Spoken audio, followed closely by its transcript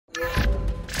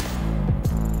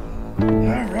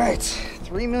Alright,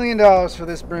 $3 million for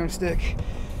this broomstick.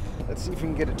 Let's see if we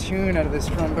can get a tune out of this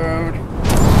trombone. Okay.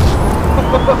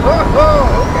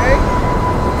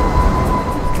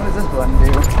 What does this button do?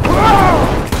 Whoa!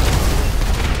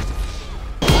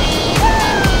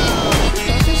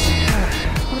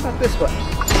 What about this button?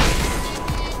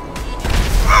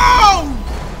 Oh!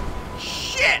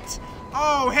 Shit!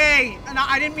 Oh, hey! No,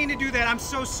 I didn't mean to do that. I'm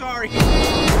so sorry.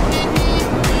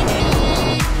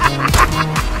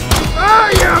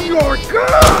 I am your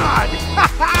god!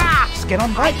 Just get on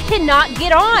the bike. I cannot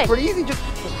get on. It's pretty easy. Just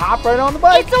hop right on the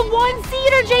bike. It's a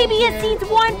one-seater, JB. It seats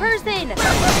one person.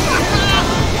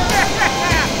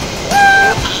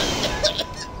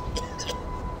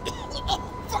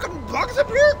 Fucking bugs up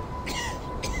here?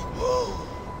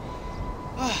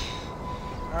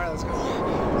 Alright, let's go.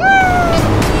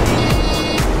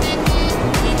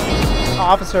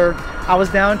 Officer, I was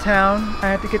downtown. I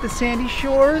had to get to Sandy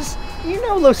Shores. You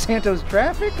know Los Santos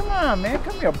traffic. Come on, man.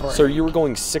 Come here, bro. Sir, you were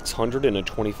going 600 in a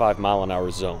 25-mile-an-hour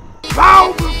zone.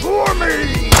 Bow before me!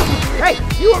 Hey,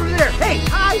 you over there! Hey,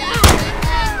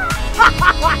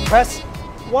 press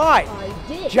Y. I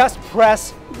did. Just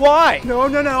press Y. No,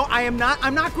 I'm not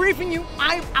griefing you.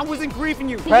 I wasn't griefing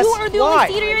you. Press You are the Y.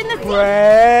 only seater in the seat.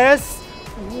 Press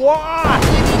Y.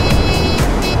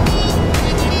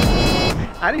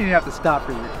 I didn't even have to stop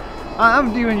for you.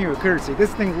 I'm doing you a courtesy.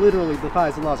 This thing literally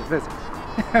defies the laws of physics.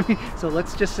 I mean, so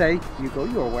let's just say you go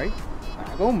your way,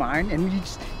 I go mine, and you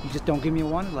just don't give me a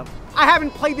wanted level. I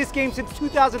haven't played this game since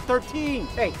 2013.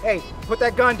 Hey, put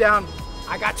that gun down.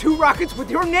 I got 2 rockets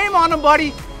with your name on them,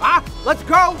 buddy. Let's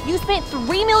go. You spent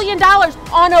 $3 million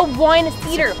on a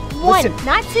one-seater. One, Listen,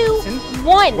 not two, listen.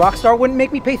 one. Rockstar wouldn't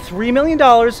make me pay $3 million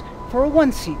for a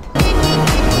one seat.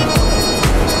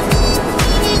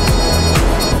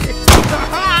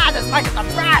 Like it's a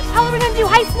rat. How are we gonna do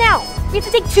heists now? We have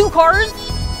to take 2 cars?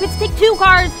 We have to take 2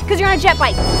 cars because you're on a jet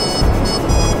bike.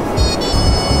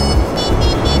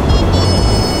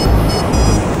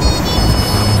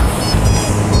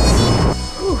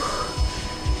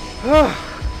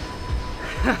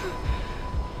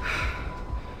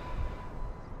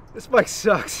 This bike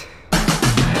sucks.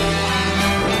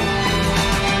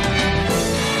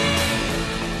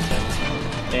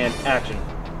 And action.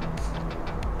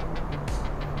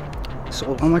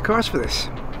 Sold all my cars for this.